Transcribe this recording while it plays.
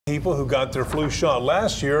People who got their flu shot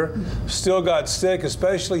last year still got sick,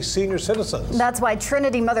 especially senior citizens. That's why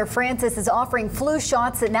Trinity Mother Frances is offering flu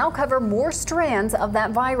shots that now cover more strands of that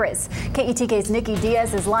virus. KETK's Nikki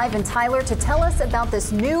Diaz is live in Tyler to tell us about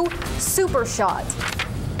this new super shot.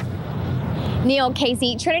 Neil,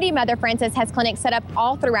 Casey, Trinity Mother Frances has clinics set up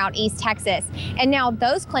all throughout East Texas. And now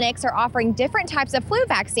those clinics are offering different types of flu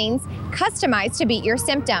vaccines customized to beat your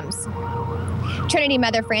symptoms. Trinity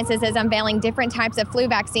Mother Frances is unveiling different types of flu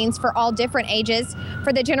vaccines for all different ages.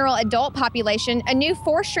 For the general adult population, a new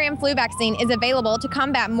 4-strand flu vaccine is available to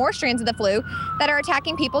combat more strands of the flu that are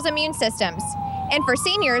attacking people's immune systems. And for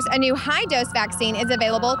seniors, a new high-dose vaccine is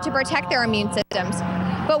available to protect their immune systems.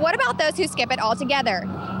 But what about those who skip it altogether?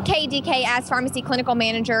 KETK asked Pharmacy Clinical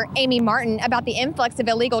Manager Amy Martin about the influx of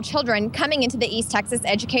illegal children coming into the East Texas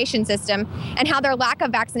education system and how their lack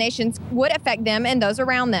of vaccinations would affect them and those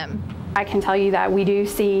around them. I can tell you that we do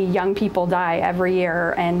see young people die every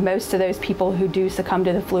year, and most of those people who do succumb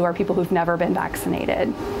to the flu are people who've never been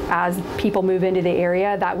vaccinated. As people move into the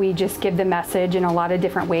area, that we just give the message in a lot of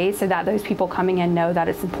different ways so that those people coming in know that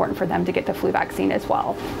it's important for them to get the flu vaccine as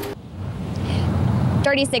well.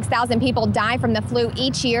 36,000 people die from the flu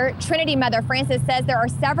each year. Trinity Mother Frances says there are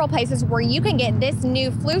several places where you can get this new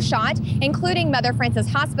flu shot, including Mother Frances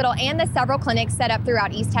Hospital and the several clinics set up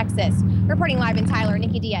throughout East Texas. Reporting live in Tyler,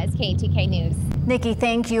 Nikki Diaz, KETK News. Nikki,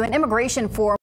 thank you. An immigration forum